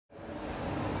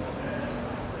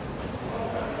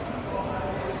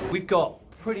We've got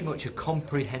pretty much a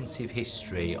comprehensive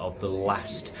history of the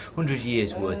last 100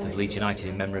 years worth of Leeds United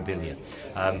in memorabilia,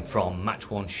 from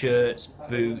match worn shirts,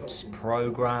 boots,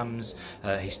 programmes,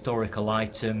 historical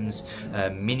items,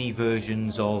 mini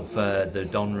versions of the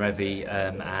Don Revie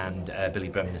and Billy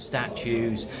Bremner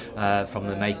statues from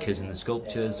the makers and the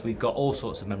sculptors. We've got all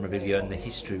sorts of memorabilia and the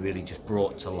history really just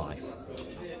brought to life.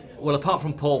 Well, apart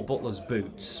from Paul Butler's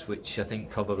boots, which I think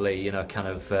probably,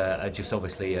 are just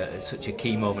obviously such a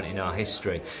key moment in our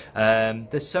history,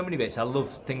 there's so many bits. I love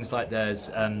things like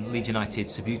there's Leeds United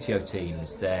Subbuteo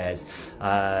teams, there's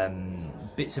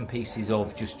bits and pieces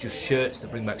of just shirts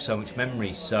that bring back so much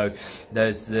memories. So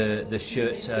there's the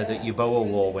shirt that Yeboah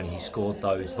wore when he scored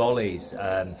those volleys.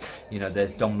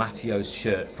 There's Don Matteo's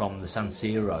shirt from the San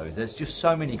Siro. There's just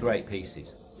so many great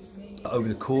pieces. Over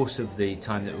the course of the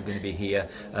time that we're going to be here,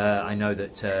 I know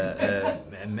that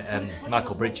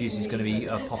Michael Bridges is going to be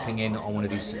popping in on one of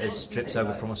his trips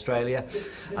over from Australia.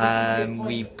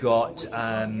 We've got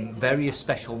various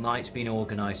special nights being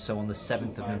organised. So on the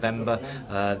 7th of November,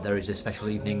 there is a special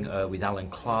evening with Alan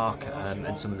Clark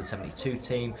and some of the 72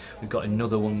 team. We've got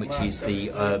another one which is the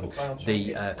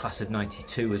class of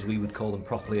 92, as we would call them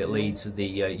properly at Leeds, the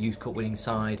Youth Cup winning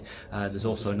side. There's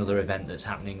also another event that's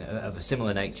happening of a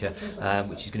similar nature,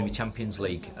 which is going to be Champions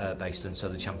League based, and so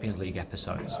the Champions League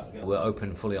episodes. We're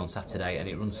open fully on Saturday and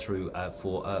it runs through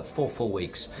for 4 full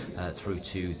weeks through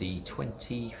to the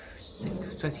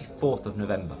 24th of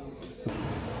November.